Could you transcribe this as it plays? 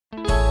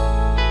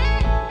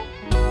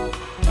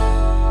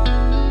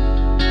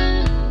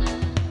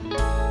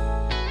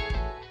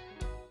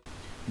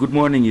Good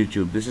morning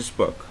YouTube, this is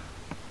Puck.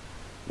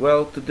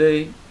 Well,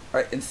 today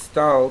I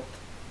installed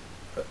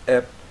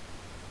a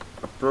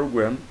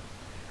program,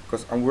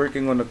 because I'm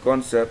working on a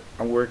concept.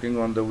 I'm working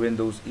on the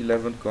Windows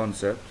 11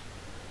 concept,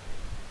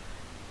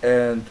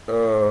 and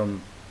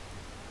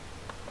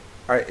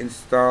I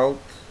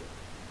installed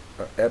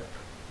an app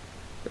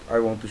that I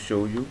want to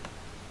show you.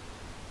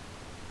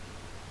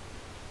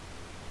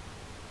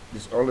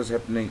 This all is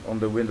happening on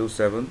the Windows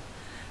 7,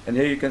 and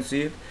here you can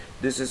see it.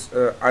 This is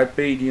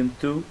iPADIAN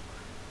 2.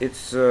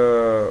 It's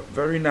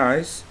very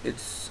nice.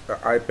 It's an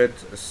iPad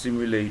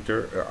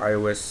simulator,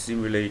 iOS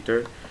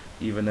simulator.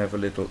 Even have a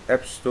little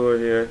app store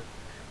here.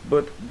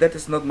 But that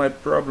is not my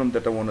problem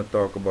that I want to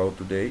talk about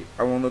today.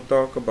 I want to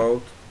talk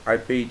about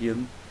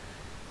iPADIAN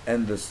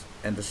and the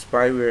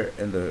spyware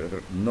and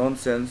the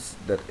nonsense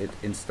that it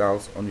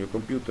installs on your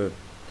computer.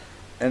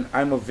 And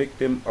I'm a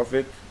victim of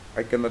it.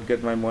 I cannot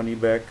get my money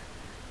back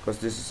because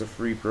this is a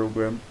free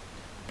program.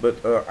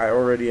 But I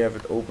already have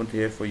it opened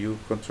here for you.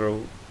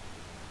 Control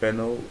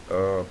panel,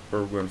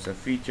 programs and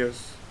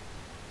features.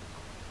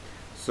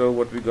 So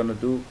what we're gonna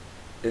do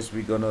is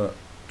we're gonna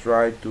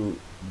try to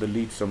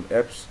delete some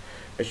apps.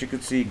 As you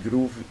can see,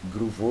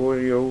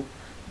 Groovorio,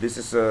 this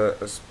is a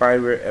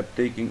spyware app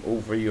taking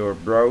over your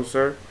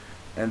browser,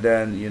 and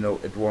then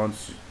it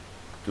wants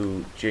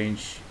to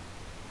change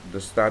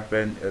the start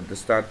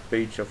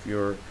page of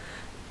your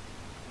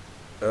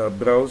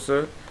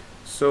browser.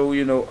 So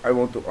I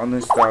want to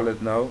uninstall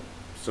it now,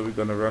 so we're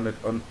gonna run it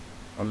on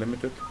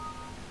unlimited.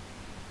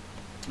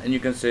 And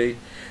you can say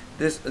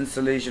this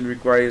installation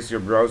requires your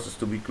browsers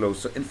to be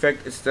closed. So in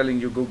fact it's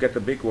telling you go get a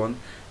big one,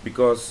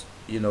 because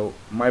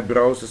my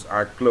browsers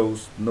are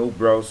closed, no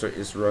browser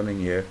is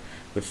running here,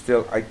 but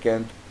still I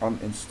can't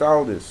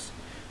uninstall this.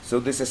 So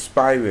this is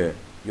spyware,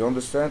 you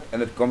understand,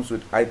 and it comes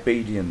with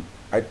iPADIAN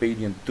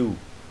 2.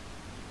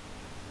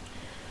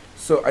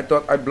 So I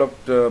thought I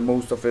blocked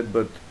most of it,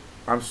 but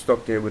I'm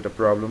stuck here with a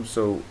problem.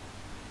 So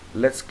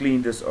let's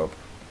clean this up.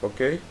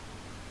 Okay,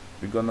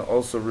 we're gonna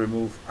also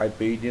remove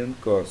iPADIAN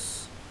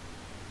because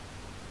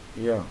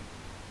yeah,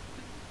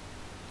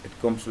 it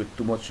comes with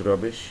too much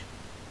rubbish.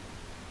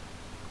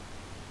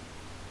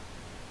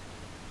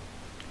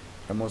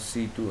 I must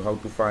see how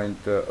to find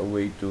a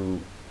way to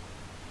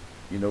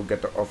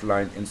get the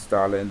offline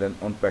installer and then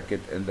unpack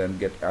it and then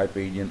get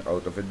iPADIAN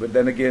out of it. But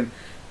then again,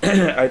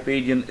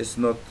 iPADIAN is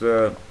not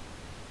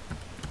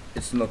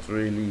it's not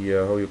really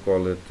how you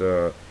call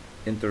it,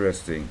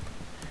 interesting.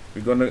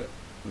 We're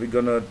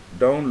gonna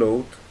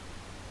download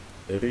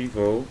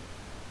Revo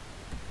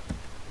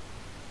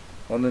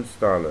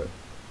uninstaller,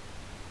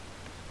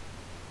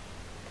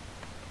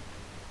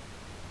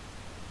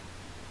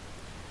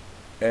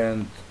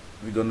 and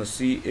we're gonna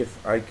see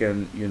if I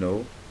can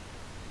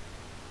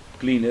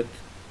clean it.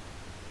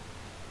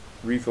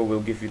 Revo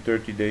will give you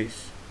 30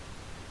 days.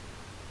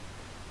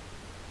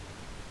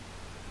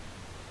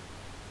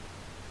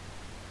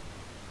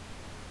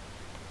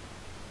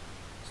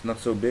 It's not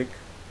so big,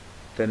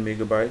 10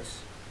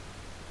 megabytes.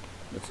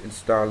 Let's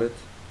install it.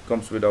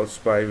 Comes without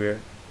spyware,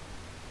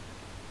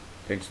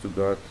 thanks to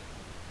God.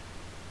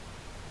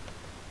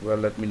 Well,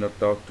 let me not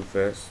talk too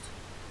fast.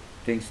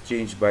 Things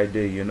change by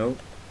day,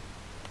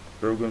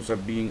 programs are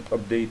being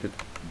updated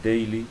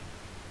daily,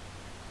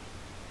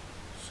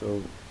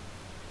 so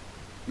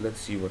let's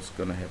see what's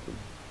gonna happen.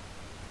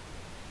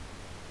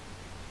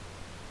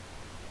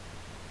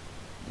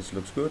 This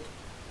looks good.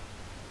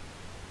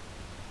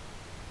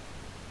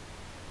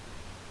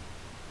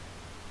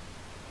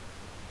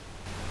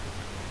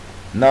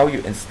 Now you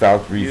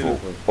installed Revo.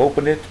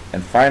 Open it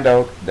and find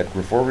out that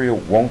Groovorio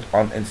won't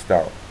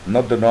uninstall.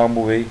 Not the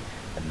normal way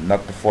and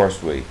not the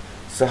forced way.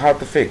 So how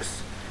to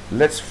fix?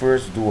 Let's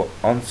first do an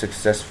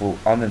unsuccessful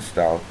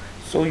uninstall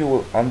so you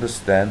will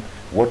understand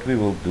what we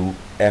will do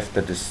after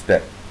this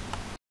step.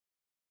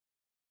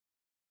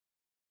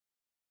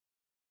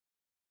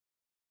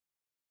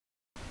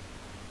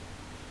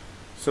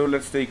 So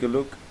let's take a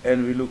look,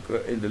 and we look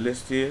in the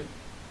list here,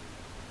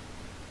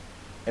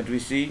 and we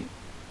see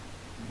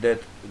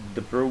that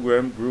the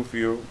program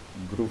Groovorio,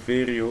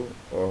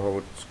 or how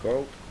it's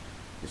called,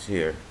 is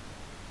here.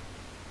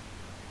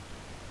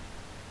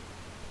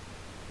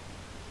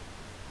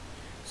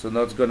 So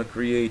now it's gonna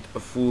create a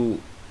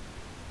full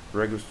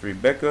registry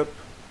backup,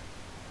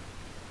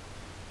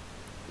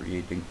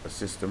 creating a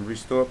system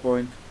restore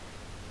point.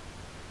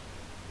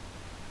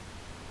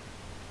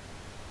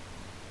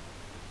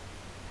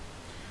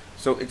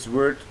 So it's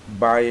worth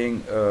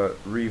buying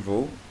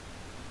Revo,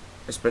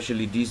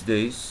 especially these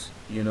days.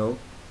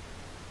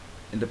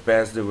 In the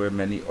past there were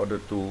many other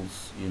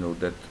tools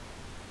that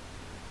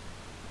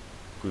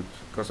could,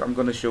 because I'm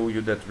gonna show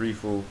you that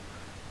Revo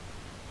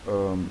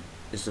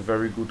is a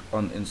very good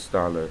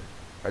uninstaller.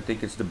 I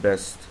think it's the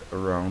best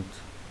around.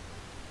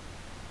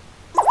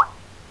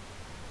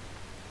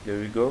 There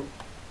we go.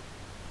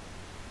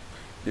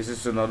 This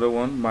is another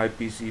one, my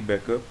PC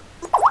backup.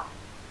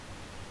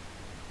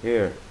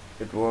 Here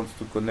it wants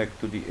to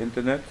connect to the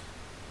internet.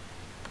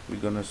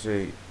 We're gonna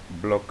say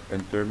block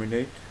and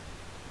terminate.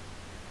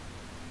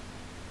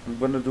 I'm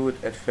gonna do it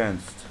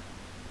advanced.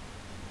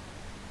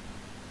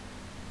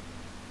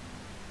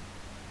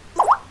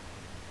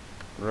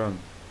 run.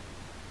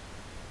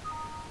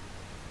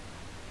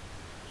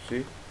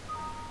 See?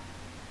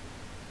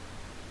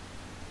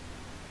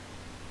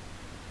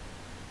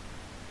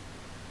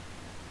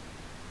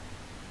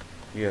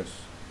 Yes.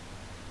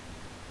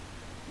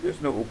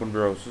 There's no open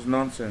browse. It's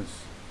nonsense.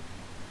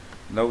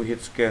 Now we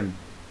hit scan.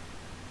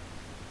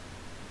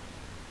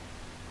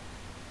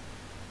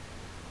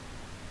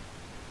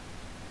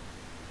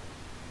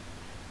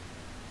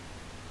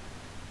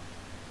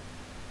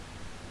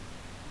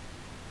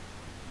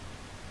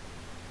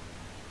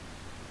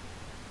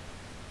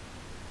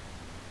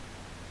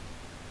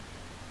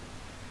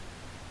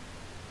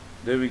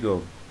 There we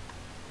go.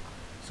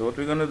 So what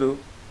we're gonna do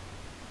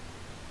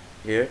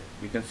here,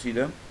 we can see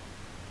them.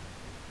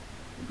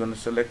 We're gonna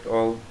select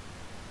all.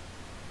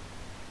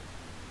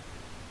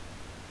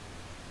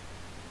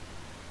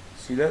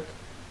 See that?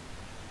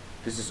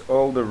 This is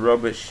all the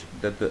rubbish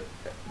that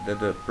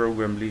the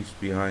program leaves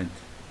behind.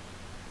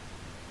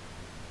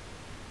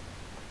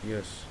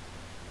 Yes.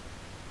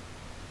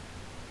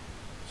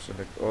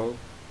 Select all.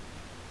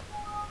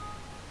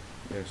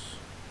 Yes.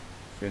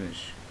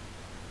 Finish.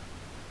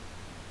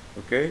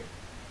 Okay.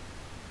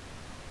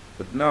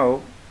 But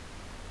now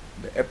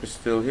the app is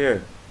still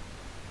here.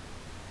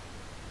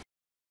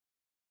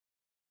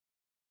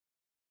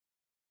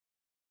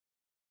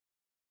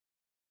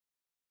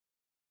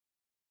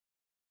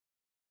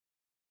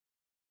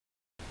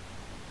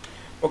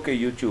 Okay,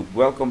 YouTube,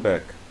 welcome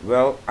back.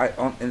 Well, I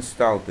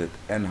uninstalled it,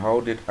 and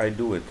how did I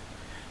do it?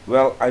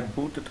 Well, I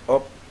booted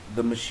up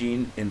the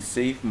machine in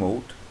safe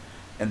mode,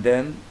 and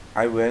then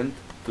I went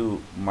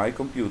to my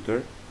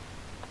computer,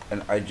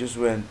 and I just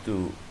went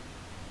to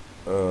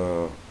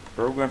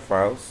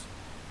Programfiles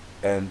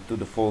and to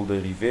the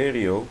folder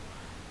Groovorio,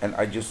 and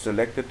I just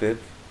selected it,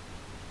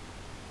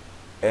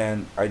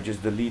 and I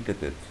just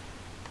deleted it.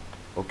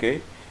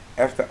 Okay,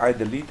 after I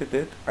deleted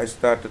it, I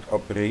started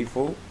up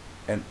Revo,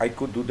 and I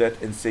could do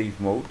that in safe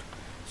mode,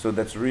 so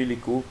that's really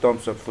cool.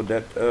 Thumbs up for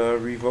that,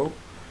 Revo.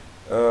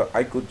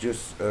 I could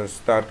just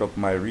start up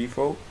my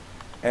Revo,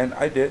 and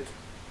I did.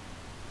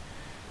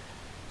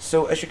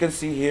 So as you can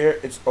see here,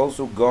 it's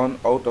also gone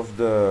out of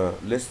the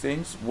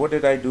listings. What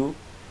did I do?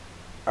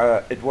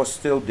 It was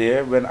still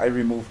there when I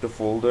removed the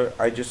folder.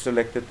 I just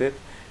selected it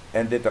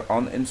and did the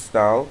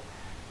uninstall,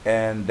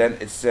 and then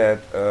it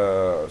said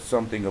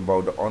something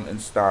about the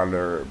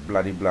uninstaller,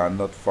 blah blah blah,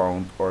 not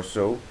found or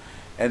so.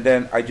 And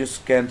then I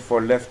just scanned for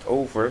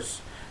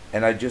leftovers,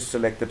 and I just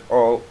selected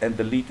all and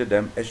deleted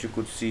them, as you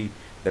could see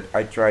that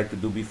I tried to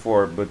do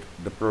before, but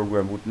the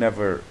program would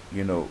never,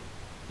 you know,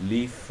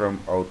 leave from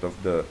out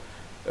of the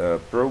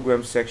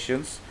program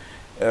sections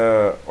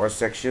or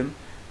section.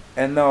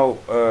 And now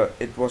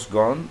it was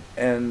gone,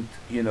 and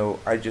you know,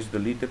 I just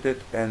deleted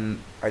it,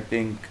 and I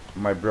think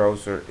my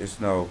browser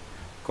is now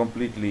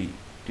completely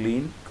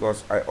clean,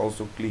 because I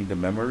also cleaned the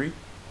memory,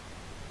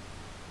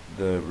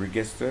 the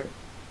register.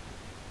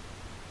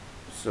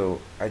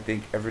 So I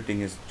think everything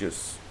is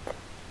just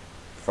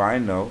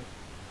fine now.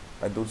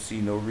 I don't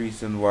see no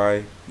reason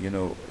why, you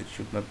know, it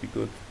should not be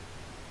good.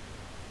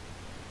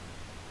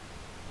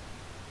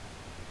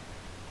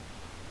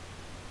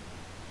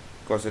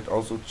 Because it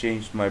also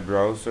changed my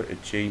browser,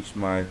 it changed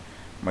my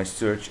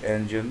search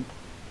engine,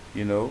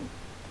 you know.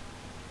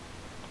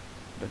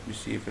 Let me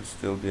see if it's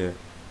still there.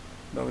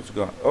 No, it's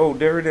gone. Oh,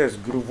 there it is,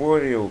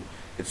 Groovorio.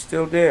 It's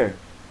still there.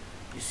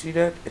 You see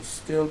that? It's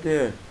still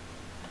there.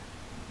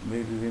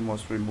 Maybe we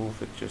must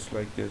remove it just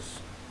like this.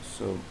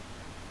 So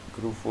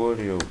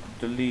Groovorio,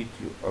 delete,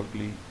 you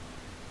ugly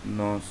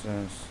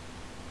nonsense.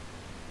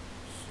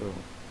 So,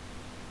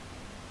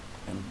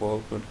 and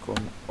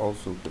ball.com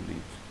also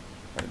delete.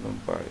 I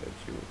don't buy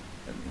at you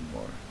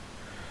anymore.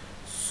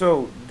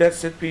 So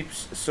that's it,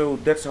 peeps. So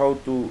that's how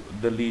to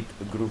delete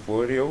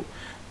Groovorio.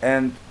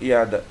 And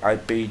yeah, the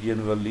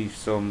iPADIAN will leave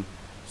some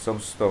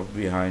stuff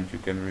behind. You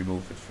can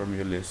remove it from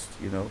your list,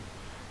 you know.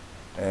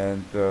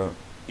 And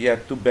yeah,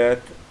 too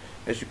bad.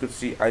 As you could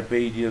see,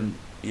 iPADIAN,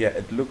 yeah,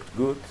 it looked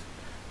good,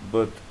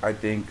 but I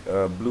think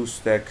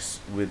BlueStacks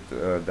with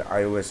the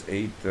iOS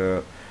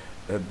 8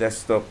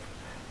 desktop,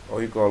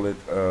 or you call it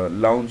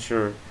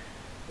launcher,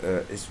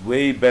 is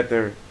way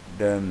better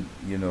than,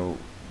 you know,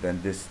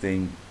 than this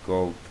thing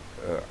called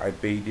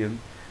iPADIAN.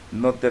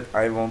 Not that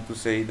I want to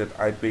say that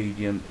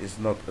iPADIAN is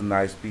not a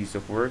nice piece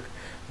of work,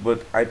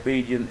 but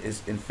iPADIAN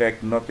is in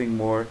fact nothing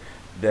more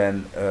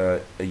than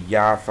a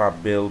Java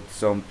build,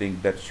 something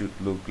that should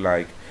look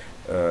like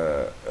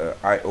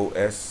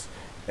iOS.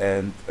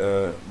 And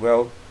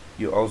well,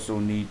 you also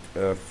need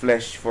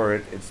Flash for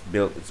it.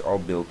 It's all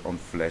built on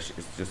Flash.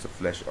 It's just a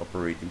Flash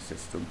operating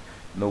system,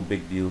 no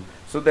big deal.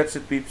 So that's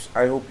it, peeps.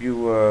 I hope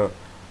you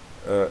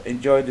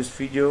enjoyed this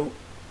video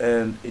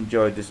and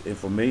enjoyed this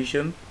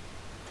information,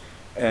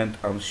 and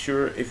I'm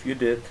sure if you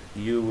did,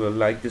 you will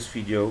like this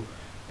video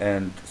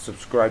and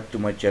subscribe to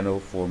my channel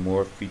for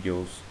more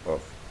videos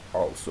of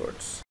all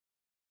sorts.